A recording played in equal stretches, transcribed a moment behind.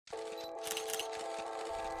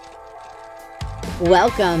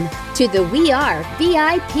Welcome to the We Are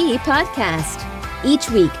VIP podcast.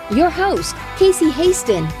 Each week, your host, Casey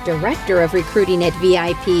Haston, Director of Recruiting at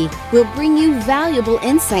VIP, will bring you valuable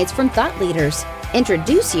insights from thought leaders,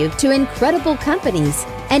 introduce you to incredible companies,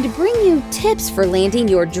 and bring you tips for landing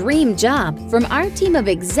your dream job from our team of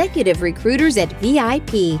executive recruiters at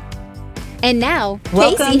VIP. And now,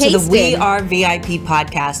 welcome Casey to Haston. the We Are VIP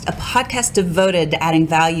podcast, a podcast devoted to adding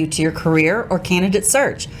value to your career or candidate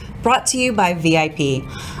search, brought to you by VIP.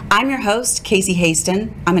 I'm your host, Casey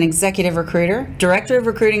Haston. I'm an executive recruiter, director of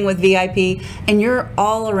recruiting with VIP, and your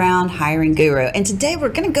all-around hiring guru. And today we're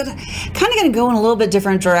going to go in a little bit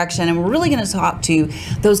different direction, and we're really going to talk to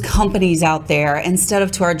those companies out there instead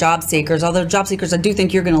of to our job seekers. Although job seekers, I do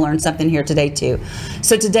think you're going to learn something here today too.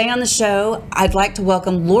 So today on the show, I'd like to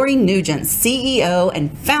welcome Lori Nugent, CEO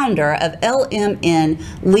and founder of LMN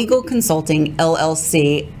Legal Consulting,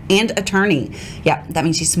 LLC, and attorney. Yeah, that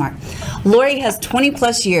means she's smart. Lori has 20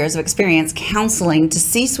 plus years of experience counseling to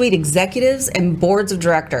C-suite executives and boards of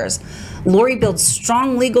directors. Lori builds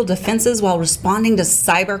strong legal defenses while responding to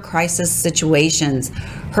cyber crisis situations.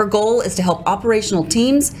 Her goal is to help operational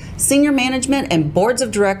teams, senior management, and boards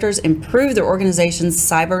of directors improve their organization's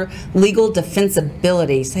cyber legal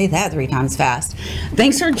defensibility. Say that 3 times fast.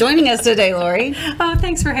 Thanks for joining us today, Lori. Oh,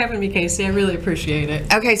 thanks for having me, Casey. I really appreciate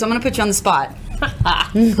it. Okay, so I'm going to put you on the spot.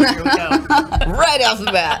 Here we go. Right off the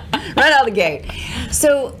bat, right out of the gate.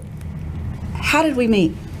 So, how did we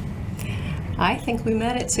meet? I think we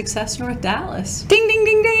met at Success North Dallas. Ding, ding,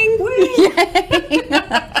 ding, ding.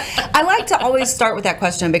 I like to always start with that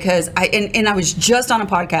question because I was just on a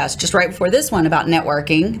podcast just right before this one about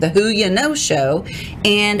networking, the Who You Know show,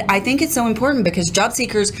 and I think it's so important because job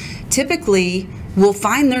seekers typically will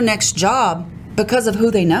find their next job because of who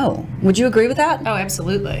they know. Would you agree with that? Oh,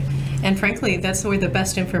 absolutely. And frankly, that's where the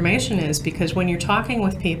best information is, because when you're talking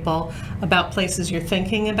with people about places you're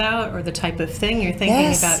thinking about or the type of thing you're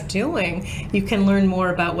thinking about doing, you can learn more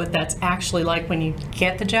about what that's actually like when you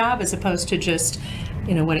get the job, as opposed to just,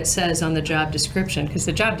 what it says on the job description, because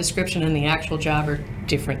the job description and the actual job are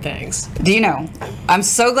different things. Do you know, I'm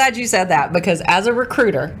so glad you said that, because as a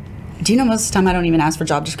recruiter, do you know most of the time I don't even ask for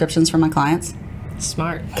job descriptions for my clients?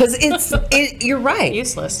 Smart. Because you're right.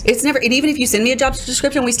 Useless. It's never, and even if you send me a job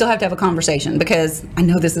description, we still have to have a conversation because I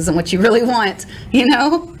know this isn't what you really want,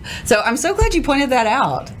 So I'm so glad you pointed that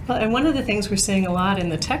out. Well, and one of the things we're seeing a lot in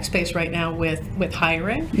the tech space right now with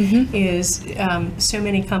hiring is so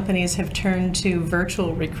many companies have turned to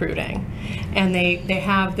virtual recruiting, and they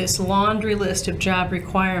have this laundry list of job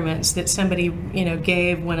requirements that somebody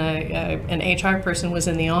gave when an HR person was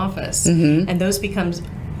in the office, and those becomes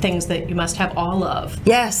things that you must have all of.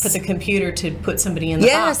 Yes. For the computer to put somebody in the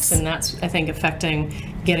box, and that's, I think, affecting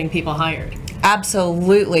getting people hired.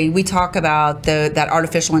 Absolutely. We talk about that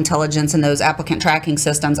artificial intelligence and those applicant tracking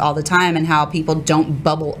systems all the time, and how people don't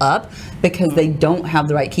bubble up because they don't have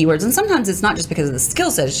the right keywords. And sometimes it's not just because of the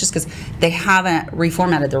skill set, it's just because they haven't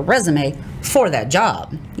reformatted their resume for that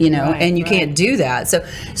job, and you can't do that. So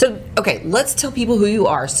okay, let's tell people who you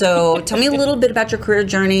are. So tell me a little bit about your career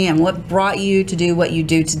journey and what brought you to do what you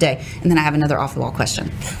do today. And then I have another off-the-wall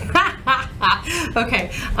question.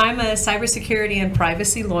 Okay, I'm a cybersecurity and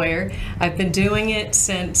privacy lawyer. I've been doing it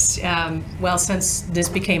since this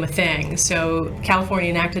became a thing. So California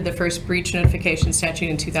enacted the first breach notification statute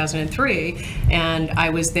in 2003, and I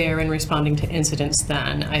was there and responding to incidents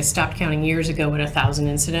then. I stopped counting years ago at 1,000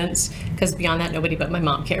 incidents, because beyond that, nobody but my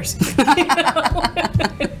mom cares.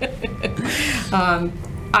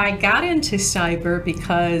 I got into cyber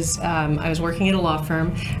because I was working at a law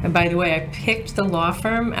firm. And by the way, I picked the law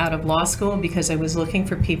firm out of law school because I was looking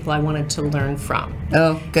for people I wanted to learn from.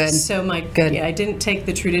 Oh, good. So I didn't take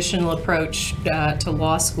the traditional approach to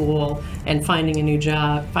law school and finding a new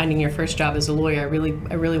job, finding your first job as a lawyer.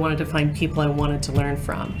 I really wanted to find people I wanted to learn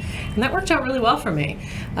from. And that worked out really well for me.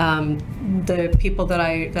 The people that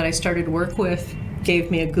I started to work with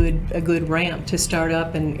gave me a good ramp to start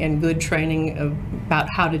up, and good training about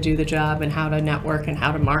how to do the job and how to network and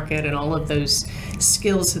how to market and all of those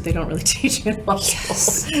skills that they don't really teach in law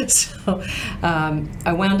school. So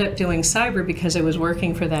I wound up doing cyber because I was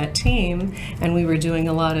working for that team, and we were doing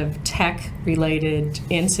a lot of tech-related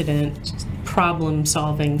incident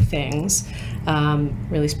problem-solving things.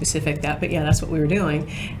 Really specific but yeah, that's what we were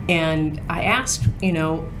doing. And I asked,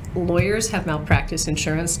 lawyers have malpractice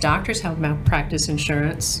insurance, doctors have malpractice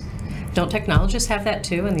insurance. Don't technologists have that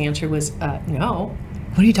too? And the answer was no.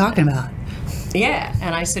 What are you talking about? Yeah,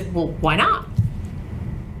 and I said, well, why not?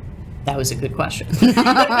 That was a good question.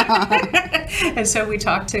 And so we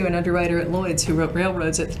talked to an underwriter at Lloyd's who wrote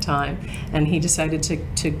Railroads at the time, and he decided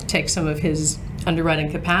to take some of his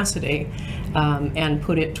underwriting capacity and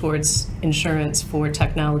put it towards insurance for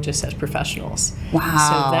technologists as professionals.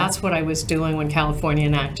 Wow. So that's what I was doing when California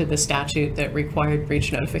enacted the statute that required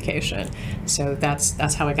breach notification. So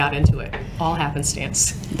that's how I got into it. All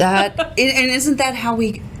happenstance. And isn't that how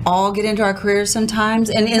we all get into our careers sometimes?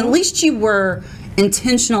 And at least you were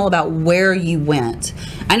intentional about where you went.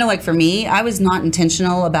 I know, like for me, I was not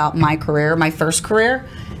intentional about my career, my first career,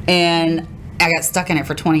 and I got stuck in it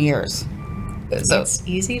for 20 years. So it's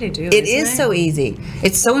easy to do. It is so easy.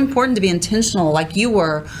 It's so important to be intentional, like you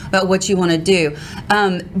were, about what you want to do.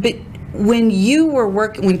 But when you were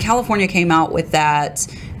when California came out with that,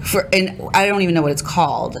 and I don't even know what it's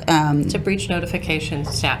called. It's a breach notification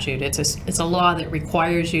statute. It's a law that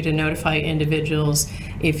requires you to notify individuals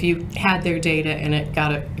if you had their data and it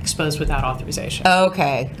got exposed without authorization.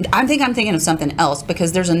 Okay. I'm thinking of something else,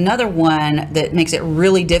 because there's another one that makes it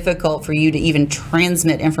really difficult for you to even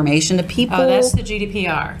transmit information to people. Oh, that's the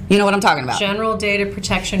GDPR. You know what I'm talking about? General Data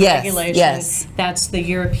Protection Regulation. Yes. That's the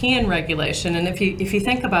European regulation. And if you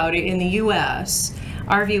think about it, in the U.S.,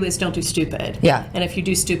 our view is don't do stupid. Yeah. And if you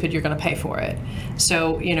do stupid, you're going to pay for it.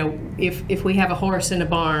 So, if we have a horse in a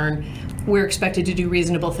barn, we're expected to do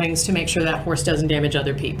reasonable things to make sure that horse doesn't damage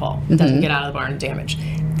other people, doesn't get out of the barn and damage.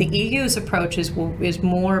 The EU's approach is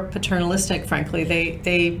more paternalistic, frankly.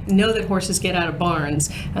 They know that horses get out of barns,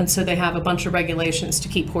 and so they have a bunch of regulations to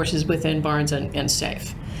keep horses within barns and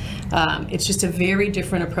safe. It's just a very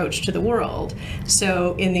different approach to the world.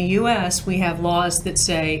 So in the U.S., we have laws that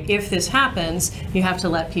say if this happens, you have to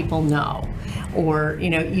let people know, or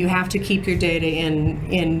you have to keep your data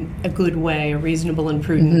in a good way, a reasonable and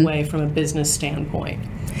prudent way from a business standpoint.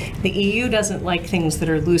 The EU doesn't like things that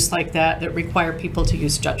are loose like that require people to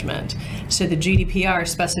use judgment. So the GDPR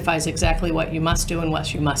specifies exactly what you must do and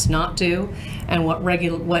what you must not do, and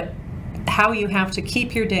how you have to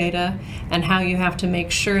keep your data, and how you have to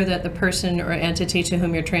make sure that the person or entity to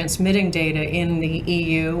whom you're transmitting data in the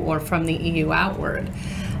EU or from the EU outward,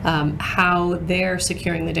 how they're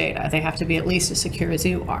securing the data. They have to be at least as secure as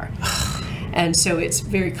you are. And so it's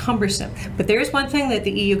very cumbersome. But there's one thing that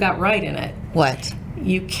the EU got right in it. What?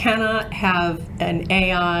 You cannot have an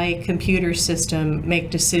AI computer system make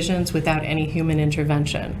decisions without any human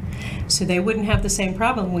intervention. So they wouldn't have the same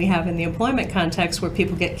problem we have in the employment context, where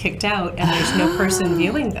people get kicked out and there's no person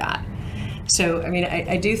viewing that. So,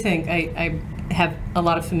 I do think I have a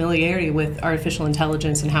lot of familiarity with artificial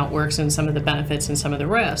intelligence and how it works, and some of the benefits and some of the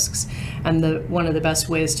risks. And one of the best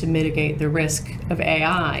ways to mitigate the risk of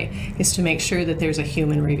AI is to make sure that there's a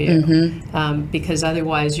human review, because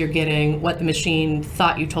otherwise you're getting what the machine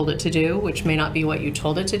thought you told it to do, which may not be what you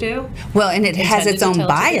told it to do. Well, and it has its own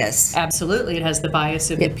bias. Absolutely, it has the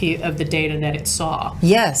bias of the data that it saw.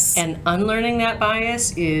 Yes. And unlearning that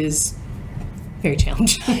bias is very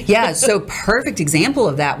challenging. Yeah, so perfect example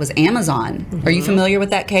of that was Amazon. Are you familiar with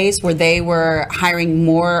that case where they were hiring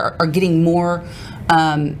more or getting more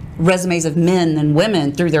resumes of men than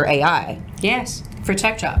women through their AI? Yes, for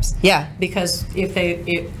tech jobs. Yeah. Because if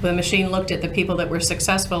the machine looked at the people that were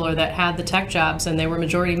successful or that had the tech jobs and they were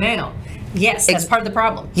majority male, yes, that's part of the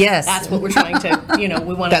problem. Yes. That's what we're trying to,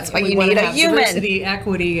 we want to That's why you need a human. Diversity,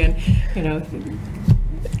 equity, and,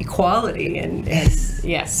 equality, and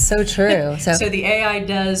yes. So true. So the AI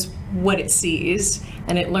does what it sees,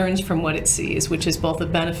 and it learns from what it sees, which is both a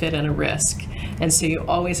benefit and a risk. And so you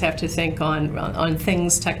always have to think on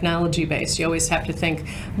things technology-based. You always have to think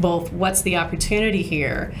both what's the opportunity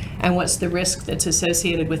here and what's the risk that's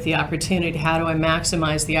associated with the opportunity. How do I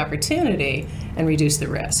maximize the opportunity and reduce the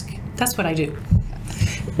risk? That's what I do.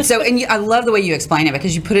 So, I love the way you explain it,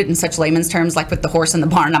 because you put it in such layman's terms, like with the horse in the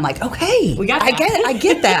barn. I'm like, okay, we got that. I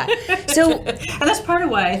get that. So, and that's part of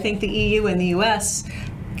why I think the EU and the US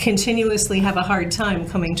continuously have a hard time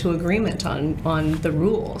coming to agreement on the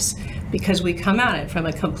rules, because we come at it from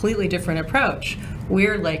a completely different approach.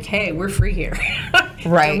 We're like, hey, we're free here.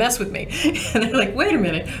 Right. Don't mess with me. And they're like, wait a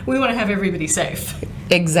minute, we want to have everybody safe.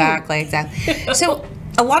 Exactly. So,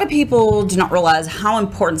 a lot of people do not realize how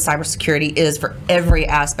important cybersecurity is for every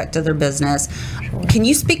aspect of their business. Sure. Can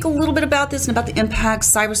you speak a little bit about this and about the impact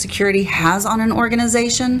cybersecurity has on an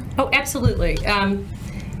organization? Oh, absolutely.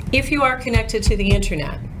 If you are connected to the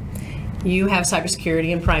internet, you have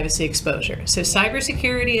cybersecurity and privacy exposure. So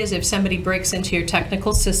cybersecurity is if somebody breaks into your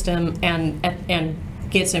technical system and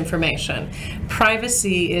gets information.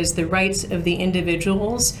 Privacy is the rights of the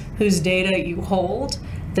individuals whose data you hold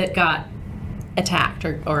that got attacked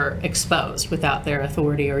or exposed without their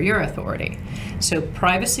authority or your authority. So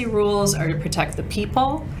privacy rules are to protect the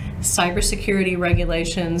people. Cybersecurity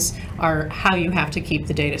regulations are how you have to keep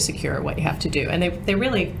the data secure, what you have to do. And they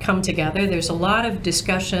really come together. There's a lot of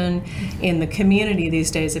discussion in the community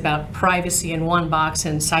these days about privacy in one box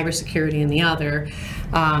and cybersecurity in the other.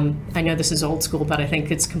 I know this is old school, but I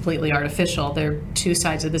think it's completely artificial. They're two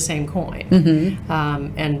sides of the same coin.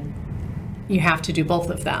 And you have to do both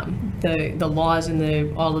of them. The laws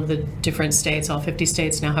in all of the different states, all 50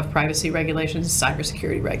 states now have privacy regulations,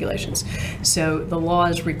 cybersecurity regulations. So the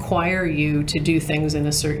laws require you to do things in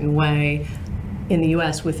a certain way in the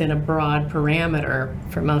U.S. within a broad parameter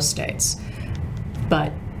for most states.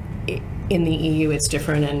 But in the EU it's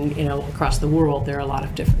different, and across the world there are a lot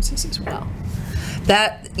of differences as well.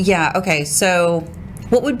 Okay, so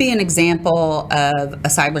what would be an example of a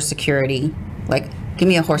cybersecurity, like, give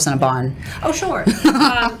me a horse in a barn. Oh, sure.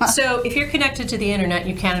 So if you're connected to the internet,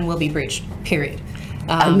 you can and will be breached, period.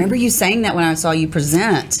 I remember you saying that when I saw you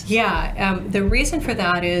present. Yeah. The reason for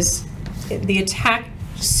that is the attack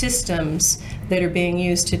systems that are being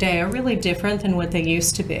used today are really different than what they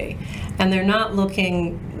used to be. And they're not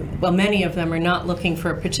many of them are not looking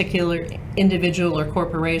for a particular individual or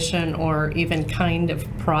corporation or even kind of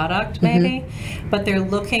product, maybe, but they're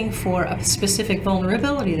looking for a specific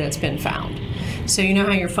vulnerability that's been found. So you know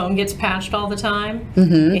how your phone gets patched all the time?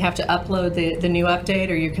 You have to upload the new update,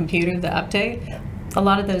 or your computer the update. A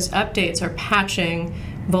lot of those updates are patching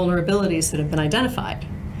vulnerabilities that have been identified.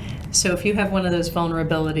 So if you have one of those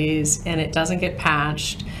vulnerabilities and it doesn't get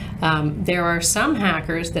patched, there are some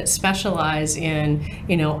hackers that specialize in,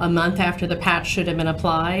 a month after the patch should have been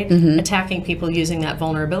applied, attacking people using that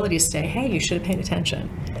vulnerability to say, hey, you should have paid attention.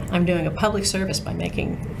 I'm doing a public service by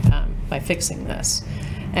fixing this.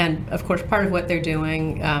 And of course, part of what they're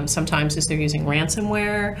doing sometimes is they're using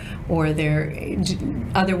ransomware, or they're using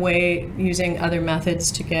other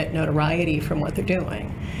methods to get notoriety from what they're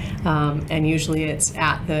doing. And usually it's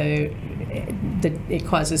it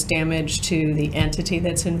causes damage to the entity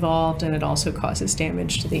that's involved, and it also causes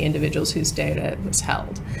damage to the individuals whose data was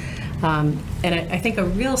held. And I think a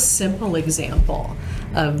real simple example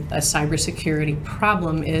of a cybersecurity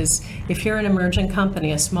problem is if you're an emerging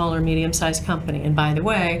company, a small or medium-sized company, and by the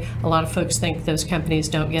way, a lot of folks think those companies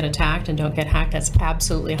don't get attacked and don't get hacked. That's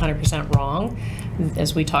absolutely 100% wrong.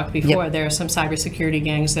 As we talked before, there are some cybersecurity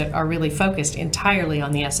gangs that are really focused entirely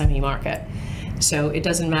on the SME market. So it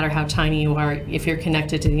doesn't matter how tiny you are, if you're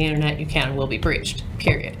connected to the internet, you can and will be breached,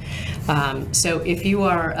 period. So if you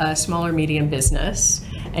are a small or medium business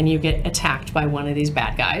and you get attacked by one of these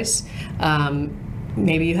bad guys,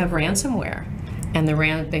 maybe you have ransomware, and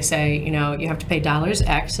they say, you have to pay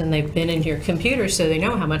 $X, and they've been in your computer, so they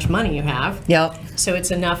know how much money you have. Yep. So it's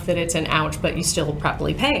enough that it's an ouch, but you still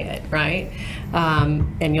probably pay it, right?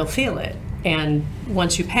 And you'll feel it. And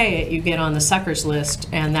once you pay it, you get on the suckers list,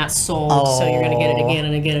 and that's sold, so you're going to get it again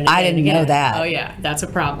and again and again. I didn't know that. Oh, yeah, that's a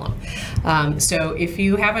problem. So if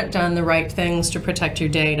you haven't done the right things to protect your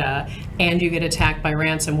data and you get attacked by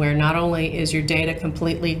ransomware, not only is your data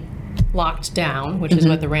completely locked down, which is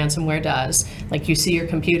what the ransomware does, like you see your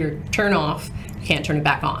computer turn off, you can't turn it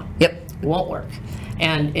back on. Yep. It won't work.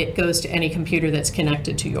 And it goes to any computer that's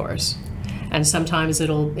connected to yours. And sometimes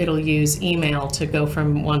it'll use email to go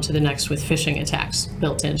from one to the next with phishing attacks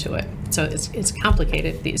built into it. So it's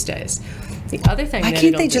complicated these days. The other thing why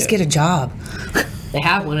can't they just get a job? They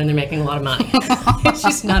have one and they're making a lot of money. It's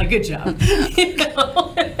just not a good job.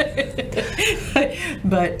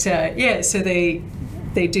 But so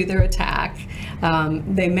they do their attack.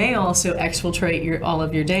 They may also exfiltrate all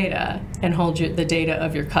of your data and hold the data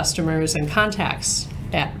of your customers and contacts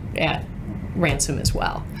at ransom as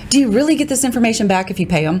well. Do you really get this information back if you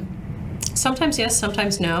pay them? Sometimes yes,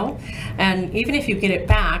 sometimes no. And even if you get it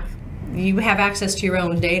back, you have access to your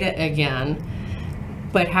own data again.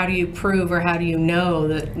 But how do you prove, or how do you know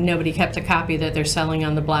that nobody kept a copy that they're selling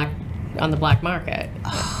on the black market?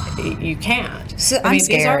 You can't. So I'm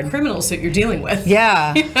scared. These are criminals that you're dealing with.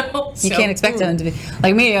 Yeah. You can't expect them to be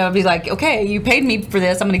like me. I'll be like, okay, you paid me for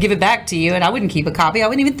this, I'm going to give it back to you, and I wouldn't keep a copy. I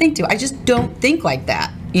wouldn't even think to. I just don't think like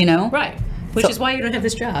that, Right. Which is why you don't have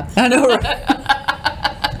this job. I know,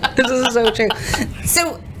 right? This is so true.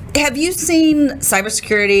 So, have you seen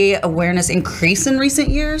cybersecurity awareness increase in recent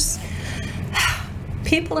years?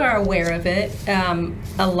 People are aware of it.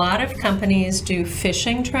 A lot of companies do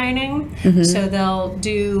phishing training, so they'll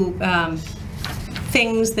do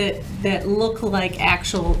things that look like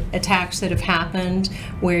actual attacks that have happened,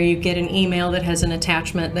 where you get an email that has an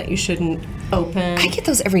attachment that you shouldn't open. I get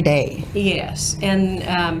those every day. Yes,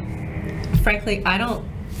 and frankly, I don't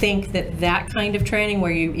think that kind of training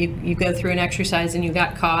where you go through an exercise and you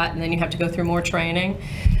got caught and then you have to go through more training,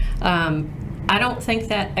 I don't think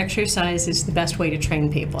that exercise is the best way to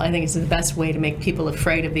train people. I think it's the best way to make people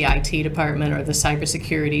afraid of the IT department or the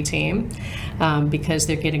cybersecurity team because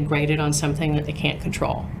they're getting graded on something that they can't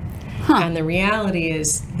control. And the reality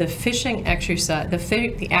is the phishing exercise,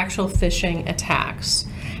 the actual phishing attacks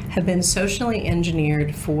have been socially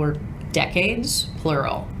engineered for decades,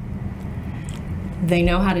 plural. They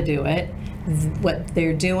know how to do it. What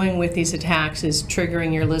they're doing with these attacks is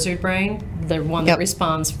triggering your lizard brain, the one that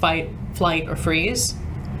responds fight, flight, or freeze.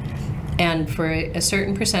 And for a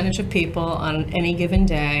certain percentage of people on any given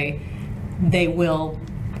day, they will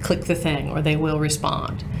click the thing or they will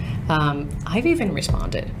respond. I've even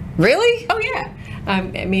responded. Really? Oh, yeah.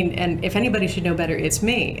 I mean, and if anybody should know better, it's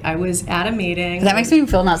me. I was at a meeting. That makes me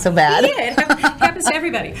feel not so bad. Yeah, it happens to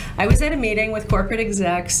everybody. I was at a meeting with corporate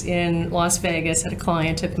execs in Las Vegas at a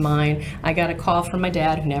client of mine. I got a call from my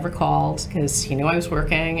dad, who never called because he knew I was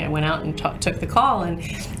working. I went out and took the call, and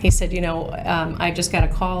he said, I just got a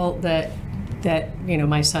call that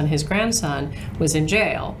my son, his grandson, was in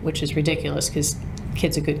jail, which is ridiculous because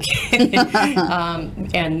kid's a good kid.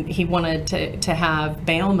 And he wanted to have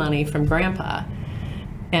bail money from grandpa.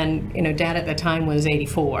 And, Dad at the time was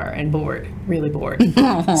 84 and bored, really bored.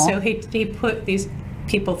 So he put these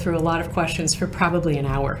people through a lot of questions for probably an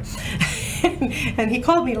hour. And he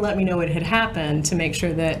called me to let me know what had happened to make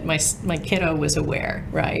sure that my kiddo was aware,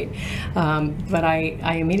 right? But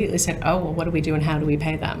I immediately said, oh, well, what do we do and how do we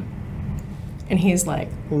pay them? And he's like,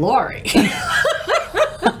 Lori.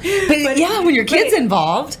 But when your kid's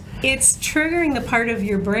involved. It's triggering the part of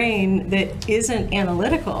your brain that isn't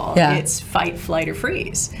analytical. Yeah. It's fight, flight, or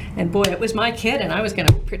freeze. And boy, it was my kid, and I was going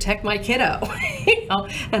to protect my kiddo.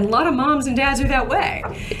 And a lot of moms and dads are that way.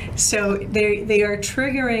 So they are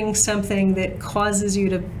triggering something that causes you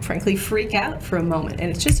to, frankly, freak out for a moment.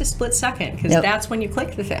 And it's just a split second, because that's when you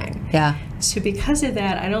click the thing. Yeah. So because of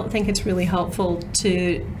that, I don't think it's really helpful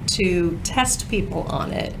to test people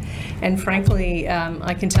on it. And frankly,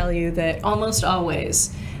 I can tell you that almost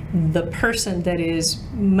always, the person that is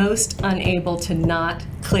most unable to not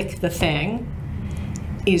click the thing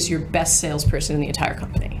is your best salesperson in the entire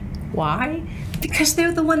company. Why? Because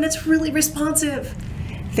they're the one that's really responsive.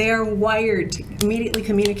 They are wired to immediately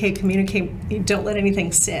communicate. Don't let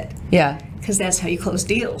anything sit. Yeah. Because that's how you close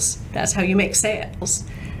deals. That's how you make sales.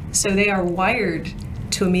 So they are wired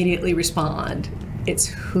to immediately respond. It's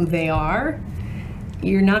who they are.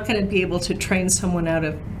 You're not going to be able to train someone out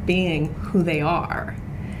of being who they are.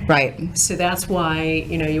 Right. So that's why,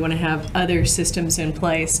 you want to have other systems in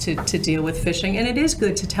place to deal with phishing. And it is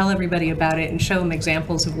good to tell everybody about it and show them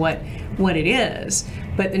examples of what it is.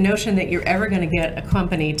 But the notion that you're ever going to get a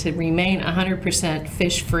company to remain 100%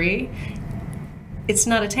 phish-free, it's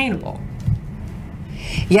not attainable.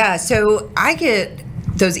 Yeah, so I get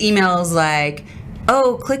those emails like,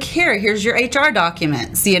 oh, click here, here's your HR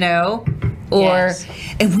documents, Yes.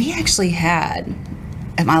 And we actually had,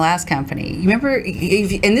 at my last company, you remember,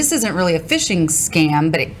 and this isn't really a phishing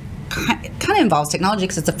scam, but it kind of involves technology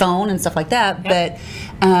because it's a phone and stuff like that. Yep.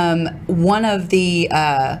 But one of the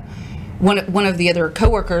other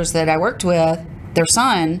coworkers that I worked with, their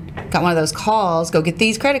son got one of those calls, go get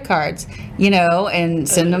these credit cards, and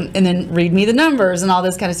send them, and then read me the numbers and all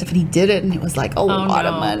this kind of stuff. And he did it, and it was like a lot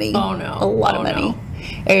of money. Oh, no. A lot of money. No.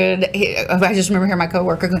 And I just remember hearing my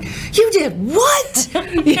coworker going, "You did what?"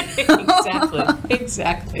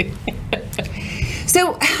 Exactly.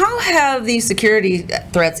 So how have these security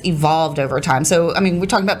threats evolved over time? So, we're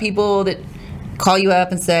talking about people that call you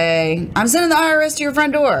up and say, "I'm sending the IRS to your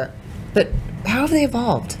front door." But how have they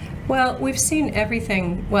evolved? Well, we've seen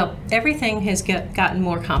everything. Well, everything has gotten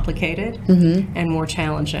more complicated and more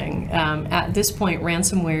challenging. At this point,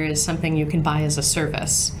 ransomware is something you can buy as a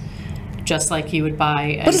service. Just like you would buy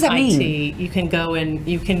an what does that IT, mean? you can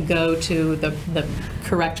go to the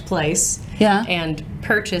correct place and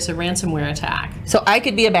purchase a ransomware attack. So I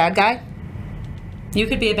could be a bad guy? You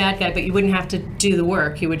could be a bad guy, but you wouldn't have to do the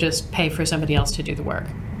work. You would just pay for somebody else to do the work.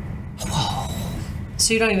 Whoa.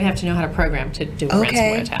 So you don't even have to know how to program to do a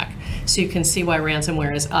ransomware attack. So you can see why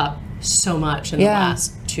ransomware is up so much in the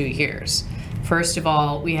last 2 years. First of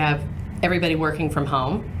all, we have everybody working from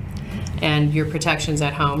home. And your protections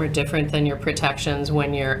at home are different than your protections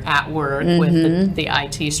when you're at work with the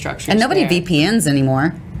IT structures. And nobody there. VPNs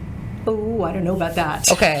anymore. Oh, I don't know about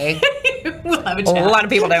that. Okay. We'll have a chat. A lot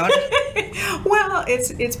of people don't. Well,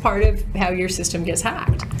 it's part of how your system gets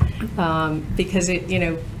hacked. Because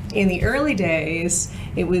in the early days,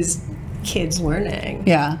 it was kids learning.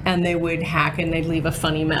 Yeah. And they would hack and they'd leave a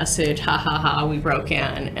funny message, ha ha ha, we broke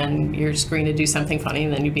in, and you're just going to do something funny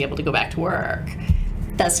and then you'd be able to go back to work.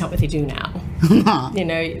 That's not what they do now. You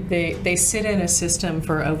know, they sit in a system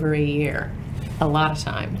for over a year, a lot of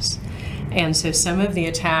times. And so some of the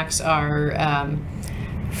attacks are,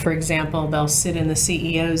 for example, they'll sit in the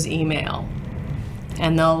CEO's email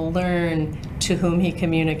and they'll learn to whom he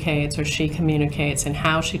communicates or she communicates and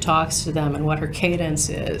how she talks to them and what her cadence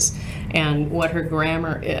is and what her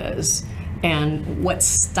grammar is and what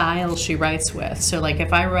style she writes with. So like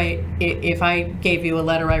if I gave you a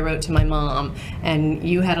letter I wrote to my mom and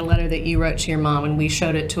you had a letter that you wrote to your mom and we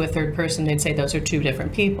showed it to a third person, they'd say those are two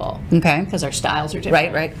different people. Okay. Because our styles are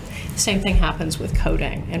different. Right. Same thing happens with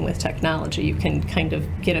coding and with technology. You can kind of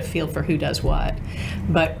get a feel for who does what.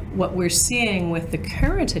 But what we're seeing with the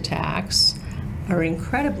current attacks are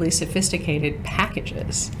incredibly sophisticated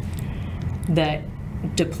packages that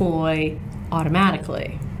deploy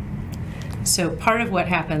automatically. So part of what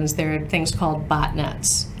happens, there are things called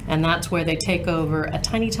botnets, and that's where they take over a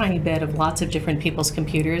tiny, tiny bit of lots of different people's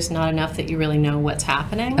computers, not enough that you really know what's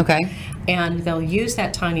happening. Okay. And they'll use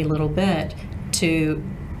that tiny little bit to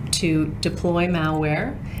deploy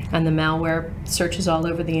malware, and the malware searches all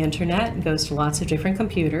over the internet and goes to lots of different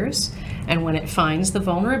computers, and when it finds the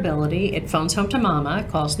vulnerability, it phones home to mama,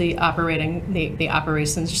 calls the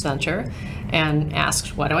operations center, and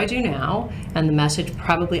asks, what do I do now? And the message,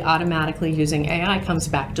 probably automatically using AI, comes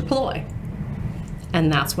back, deploy.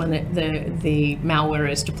 And that's when the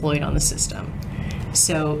malware is deployed on the system.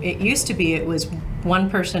 So it used to be it was one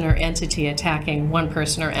person or entity attacking one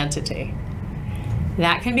person or entity.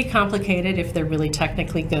 That can be complicated if they're really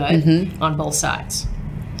technically good on both sides.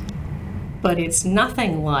 But it's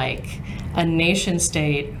nothing like a nation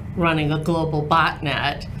state running a global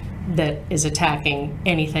botnet that is attacking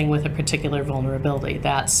anything with a particular vulnerability.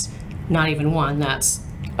 That's not even one, that's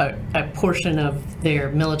a portion of their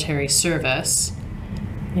military service,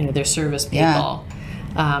 you know, their service people,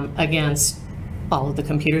 against all of the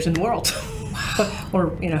computers in the world.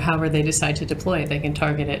 Or, you know, however they decide to deploy it. They can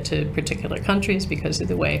target it to particular countries because of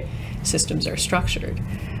the way systems are structured.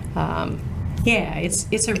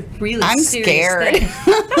 It's a really I'm serious scared. thing.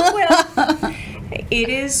 Well,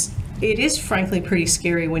 it is frankly pretty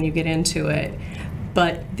scary when you get into it.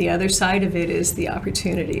 But the other side of it is the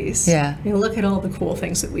opportunities. Yeah. You know, look at all the cool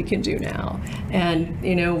things that we can do now. And,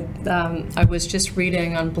 you know, I was just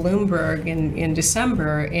reading on Bloomberg in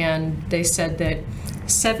December, and they said that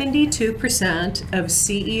 72% of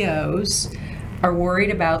CEOs are worried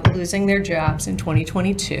about losing their jobs in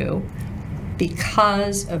 2022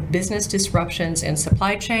 because of business disruptions in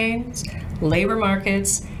supply chains, labor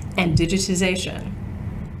markets, and digitization.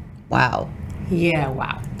 Wow. Yeah,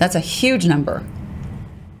 wow. That's a huge number.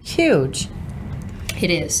 Huge. It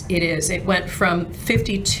is. It went from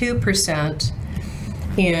 52%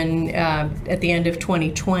 at the end of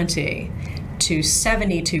 2020 to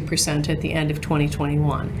 72% at the end of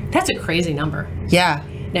 2021. That's a crazy number. Yeah.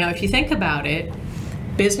 Now, if you think about it,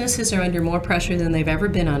 businesses are under more pressure than they've ever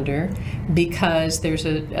been under because there's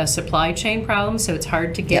a supply chain problem, so it's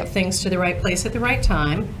hard to get things to the right place at the right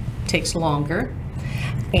time. It takes longer.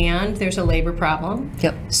 And there's a labor problem.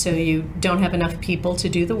 So you don't have enough people to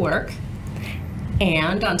do the work.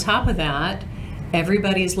 And on top of that,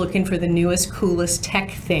 everybody's looking for the newest, coolest tech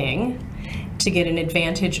thing to get an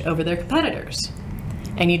advantage over their competitors.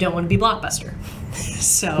 And you don't want to be Blockbuster.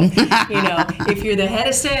 So, you know, if you're the head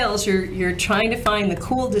of sales, you're trying to find the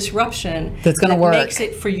cool disruption that's going to work, makes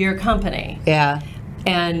it for your company. Yeah.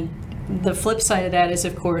 And the flip side of that is,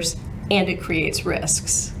 of course, and it creates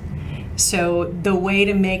risks. So the way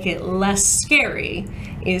to make it less scary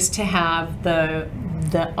is to have the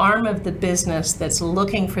arm of the business that's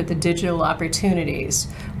looking for the digital opportunities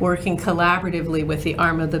working collaboratively with the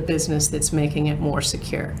arm of the business that's making it more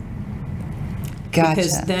secure. Gotcha.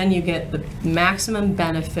 Because then you get the maximum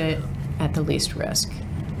benefit at the least risk.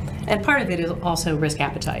 And part of it is also risk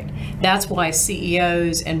appetite. That's why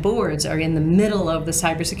CEOs and boards are in the middle of the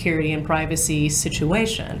cybersecurity and privacy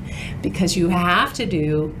situation, because you have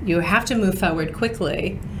to move forward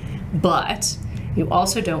quickly, but you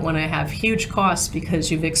also don't want to have huge costs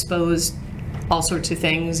because you've exposed all sorts of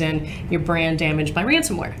things and your brand damaged by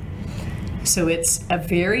ransomware. So it's a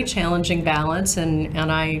very challenging balance, and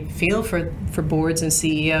I feel for boards and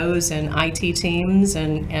CEOs and IT teams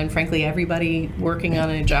and frankly everybody working on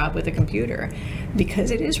a job with a computer, because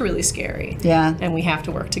it is really scary. Yeah. And we have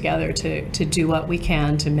to work together to do what we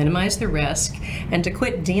can to minimize the risk and to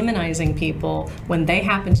quit demonizing people when they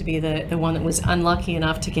happen to be the one that was unlucky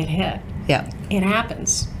enough to get hit. Yeah. It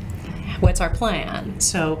happens. What's our plan?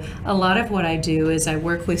 So a lot of what I do is I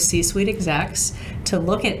work with C-suite execs to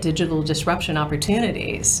look at digital disruption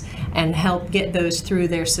opportunities and help get those through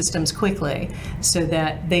their systems quickly so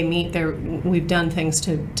that they meet we've done things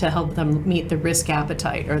to help them meet the risk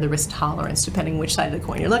appetite or the risk tolerance, depending which side of the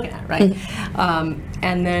coin you're looking at, right?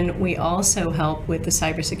 And then we also help with the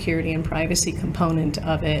cybersecurity and privacy component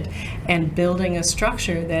of it and building a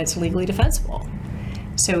structure that's legally defensible.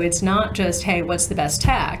 So it's not just, hey, what's the best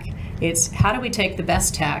tech? It's how do we take the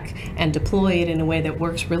best tech and deploy it in a way that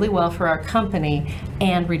works really well for our company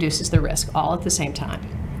and reduces the risk all at the same time.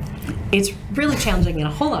 It's really challenging and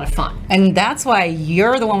a whole lot of fun. And that's why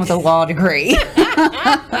you're the one with a law degree.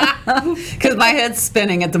 Because my head's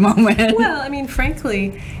spinning at the moment. Well, I mean,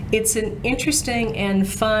 frankly, it's an interesting and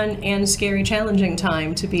fun and scary, challenging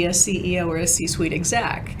time to be a CEO or a C-suite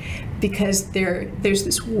exec, because there's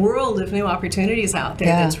this world of new opportunities out there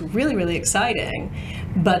that's really, really exciting.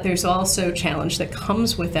 But there's also challenge that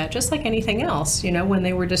comes with that, just like anything else. You know, when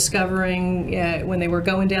they were discovering, when they were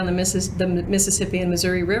going down the Mississippi and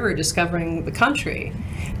Missouri River, discovering the country,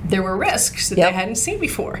 there were risks that they hadn't seen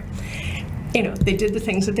before. You know, they did the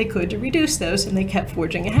things that they could to reduce those, and they kept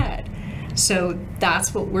forging ahead. So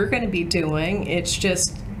that's what we're going to be doing. It's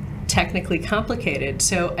just technically complicated.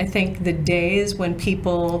 So I think the days when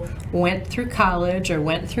people went through college or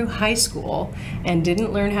went through high school and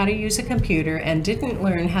didn't learn how to use a computer and didn't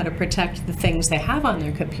learn how to protect the things they have on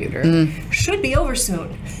their computer should be over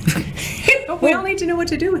soon. We all need to know what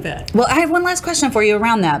to do with that. Well, I have one last question for you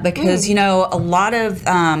around that, because, you know, a lot of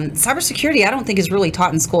cybersecurity I don't think is really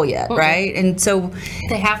taught in school yet, right? And so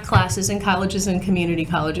they have classes in colleges and community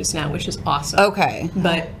colleges now, which is awesome. Okay.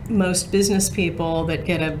 But most business people that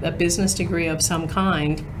get a business degree of some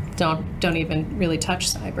kind don't even really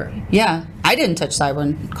touch cyber. Yeah, I didn't touch cyber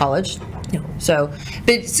in college. No. So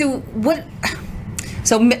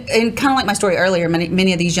and kind of like my story earlier,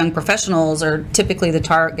 many of these young professionals are typically the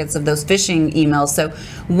targets of those phishing emails. So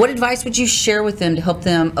what advice would you share with them to help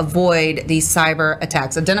them avoid these cyber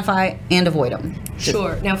attacks, identify and avoid them?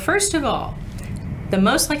 Sure. Now, first of all, the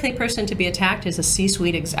most likely person to be attacked is a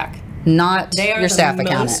C-suite exec. Not your staff accountant.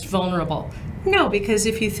 They are the most vulnerable. No, because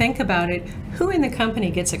if you think about it, who in the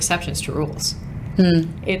company gets exceptions to rules?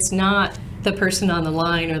 It's not the person on the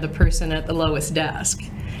line or the person at the lowest desk.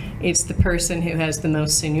 It's the person who has the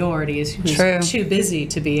most seniority, who's too busy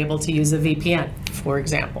to be able to use a VPN, for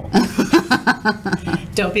example.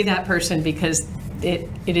 Don't be that person, because it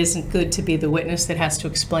isn't good to be the witness that has to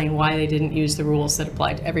explain why they didn't use the rules that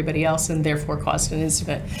applied to everybody else and therefore caused an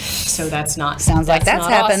incident. So that's not. Sounds like that's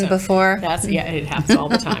happened before. It happens all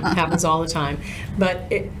the time. It happens all the time. But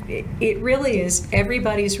it really is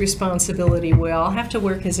everybody's responsibility. We all have to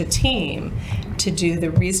work as a team to do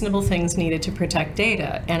the reasonable things needed to protect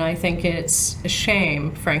data. And I think it's a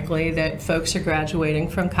shame, frankly, that folks are graduating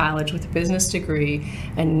from college with a business degree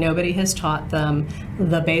and nobody has taught them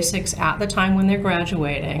the basics at the time when they're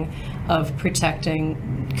graduating of protecting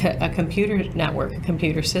a computer network, a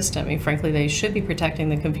computer system. I mean, frankly, they should be protecting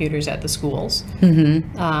the computers at the schools.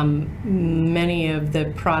 Many of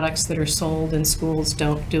the products that are sold in schools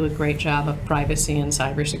don't do a great job of privacy and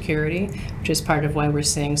cybersecurity, which is part of why we're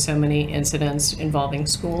seeing so many incidents involving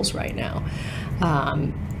schools right now.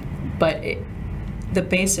 The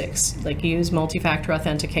basics, like use multi-factor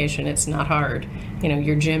authentication, it's not hard. You know,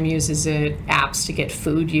 your gym uses it, apps to get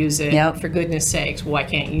food use it. For goodness sakes, why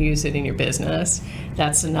can't you use it in your business?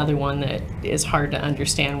 That's another one that is hard to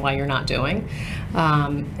understand why you're not doing.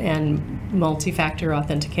 And multi-factor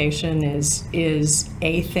authentication is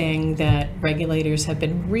a thing that regulators have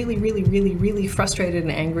been really, really, really, really frustrated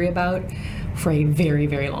and angry about for a very,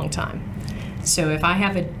 very long time. So if I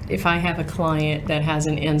have a client that has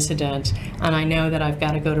an incident and I know that I've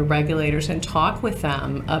got to go to regulators and talk with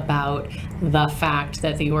them about the fact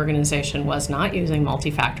that the organization was not using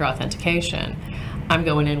multi-factor authentication, I'm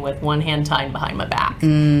going in with one hand tied behind my back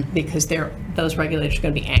because those regulators are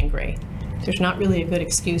going to be angry. There's not really a good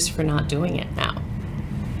excuse for not doing it now.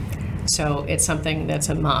 So it's something that's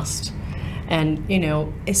a must. And, you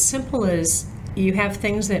know, as simple as you have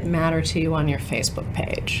things that matter to you on your Facebook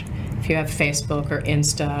page. If you have Facebook or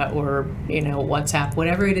Insta or, you know, WhatsApp,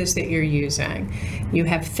 whatever it is that you're using, you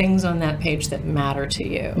have things on that page that matter to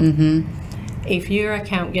you. If your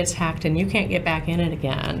account gets hacked and you can't get back in it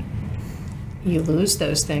again, you lose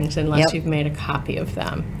those things unless you've made a copy of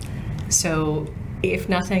them. So if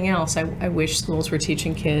nothing else, I wish schools were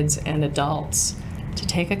teaching kids and adults to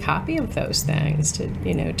take a copy of those things,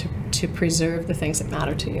 to preserve the things that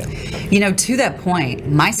matter to you. To that point,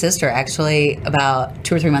 my sister actually about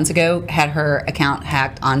 2 or 3 months ago had her account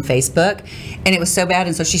hacked on Facebook, and it was so bad.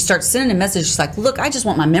 And so she starts sending a message. She's like, "Look, I just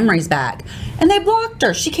want my memories back," and they blocked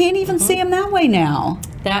her. She can't even see them that way now.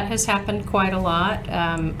 That has happened quite a lot.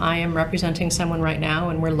 I am representing someone right now,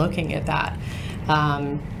 and we're looking at that.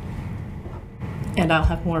 And I'll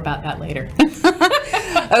have more about that later.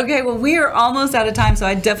 Okay, well, we are almost out of time, so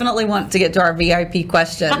I definitely want to get to our VIP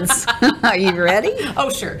questions. Are you ready? Oh,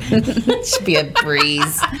 sure. It should be a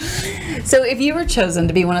breeze. So if you were chosen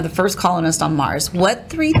to be one of the first colonists on Mars, what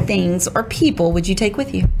 3 things or people would you take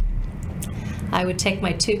with you? I would take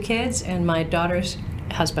my 2 kids and my daughter's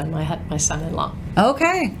husband, my son-in-law.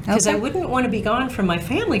 Okay. Because I wouldn't want to be gone from my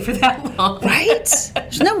family for that long. Right?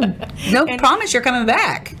 There's no promise you're coming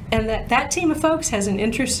back. And that team of folks has an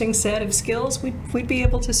interesting set of skills. We'd be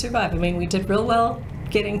able to survive. I mean, we did real well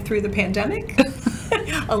getting through the pandemic.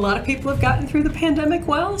 A lot of people have gotten through the pandemic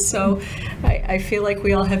well, so I feel like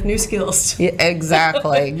we all have new skills. Yeah,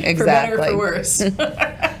 exactly. For better or for worse.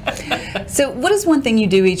 So what is one thing you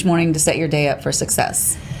do each morning to set your day up for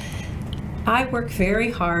success? I work very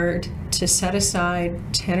hard to set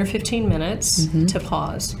aside 10 or 15 minutes to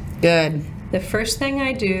pause. Good. The first thing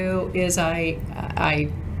I do is I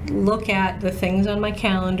look at the things on my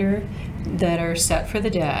calendar that are set for the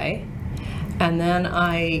day, and then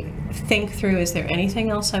I think through, is there anything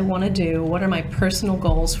else I want to do? What are my personal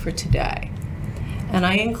goals for today? And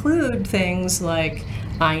I include things like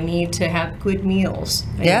I need to have good meals.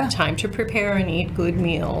 I need time to prepare and eat good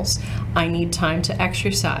meals. I need time to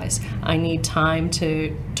exercise. I need time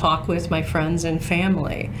to talk with my friends and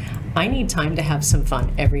family. I need time to have some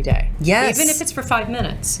fun every day. Yes. Even if it's for 5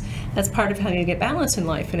 minutes. That's part of how you get balance in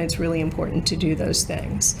life, and it's really important to do those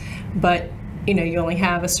things. But, you only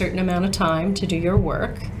have a certain amount of time to do your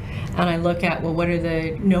work. And I look at, what are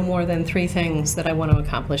the no more than 3 things that I want to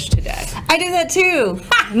accomplish today? I do that too.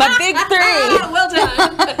 My big 3. Well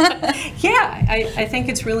done. Yeah, I think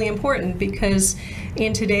it's really important because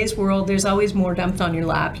in today's world, there's always more dumped on your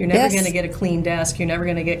lap. You're never going to get a clean desk. You're never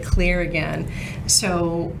going to get clear again.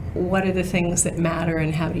 So what are the things that matter,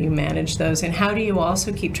 and how do you manage those? And how do you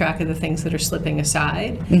also keep track of the things that are slipping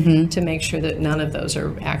aside to make sure that none of those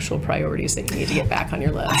are actual priorities that you need to get back on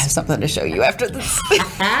your list? I have something to show you after this.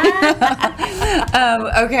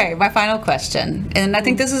 Okay, my final question, and I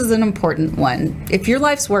think this is an important one. If your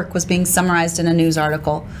life's work was being summarized in a news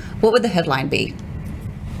article, what would the headline be?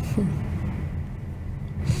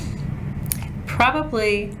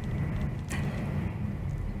 Probably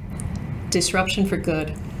disruption for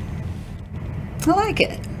good. I like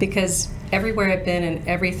it. Because everywhere I've been and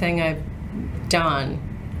everything I've done,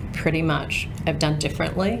 pretty much, I've done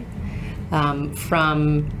differently.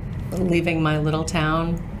 From leaving my little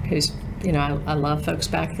town, who's, I love folks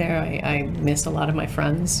back there. I miss a lot of my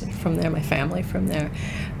friends from there, my family from there.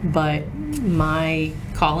 But my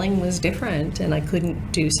calling was different, and I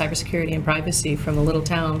couldn't do cybersecurity and privacy from a little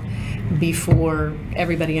town before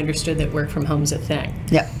everybody understood that work from home's a thing.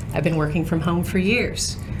 Yeah. I've been working from home for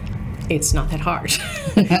years. It's not that hard.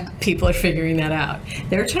 People are figuring that out.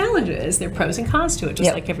 There are challenges, there are pros and cons to it,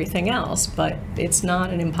 just like everything else, but it's not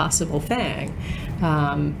an impossible thing.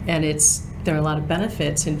 And there are a lot of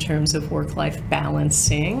benefits in terms of work-life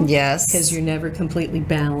balancing. Yes. Because you're never completely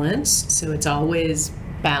balanced, so it's always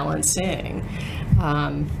balancing.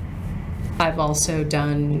 I've also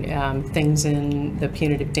done things in the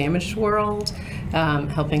punitive damage world,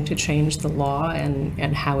 helping to change the law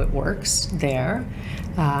and how it works there.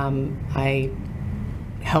 I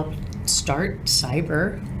helped start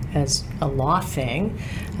cyber as a law thing,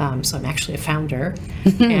 so I'm actually a founder.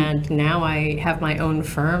 And now I have my own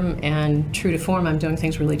firm, and true to form, I'm doing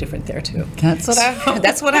things really different there too. That's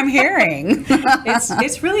what I'm hearing.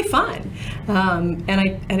 It's really fun,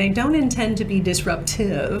 and I don't intend to be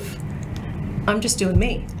disruptive. I'm just doing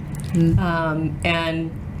me.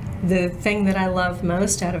 And the thing that I love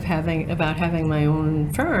most about having my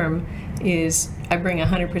own firm is I bring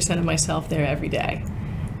 100% of myself there every day,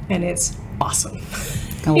 and it's awesome.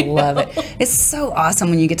 I love it. It's so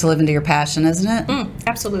awesome when you get to live into your passion, isn't it?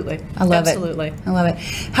 Absolutely. I love it. Absolutely. I love it.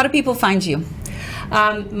 How do people find you?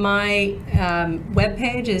 My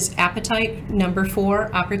webpage is Appetite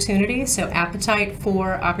 4 Opportunity, so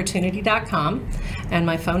appetite4opportunity.com, and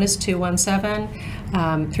my phone is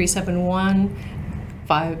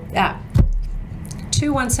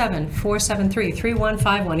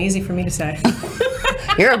 217-473-3151. Easy for me to say.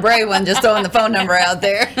 You're a brave one, just throwing the phone number out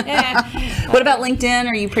there. What about LinkedIn?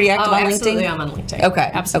 Are you pretty active on absolutely, LinkedIn? I'm on LinkedIn.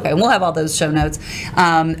 Okay, absolutely. Okay, we'll have all those show notes.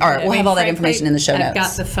 We'll have all that information in the show notes. I've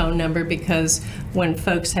got the phone number because when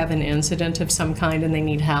folks have an incident of some kind and they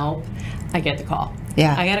need help, I get the call.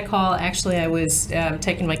 Yeah. I got a call. Actually, I was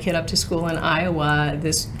taking my kid up to school in Iowa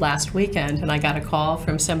this last weekend, and I got a call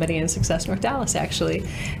from somebody in Success North Dallas, actually,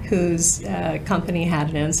 whose company had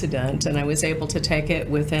an incident, and I was able to take it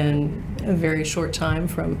within a very short time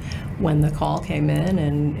from when the call came in,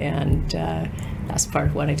 and that's part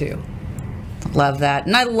of what I do. Love that.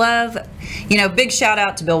 And I love, big shout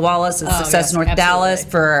out to Bill Wallace at Success North Dallas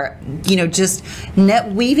for, just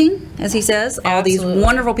net weaving, as he says, all these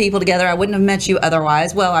wonderful people together. I wouldn't have met you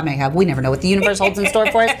otherwise. Well, I may have. We never know what the universe holds in store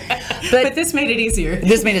for us. But this made it easier.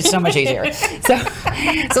 This made it so much easier. So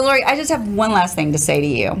Lori, I just have one last thing to say to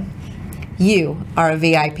you. You are a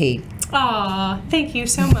VIP. Aw, thank you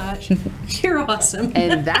so much. You're awesome.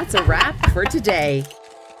 And that's a wrap for today.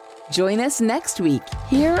 Join us next week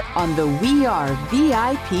here on the We Are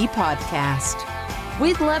VIP podcast.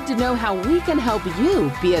 We'd love to know how we can help you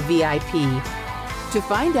be a VIP. To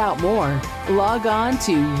find out more, log on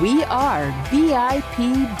to wearevip.com.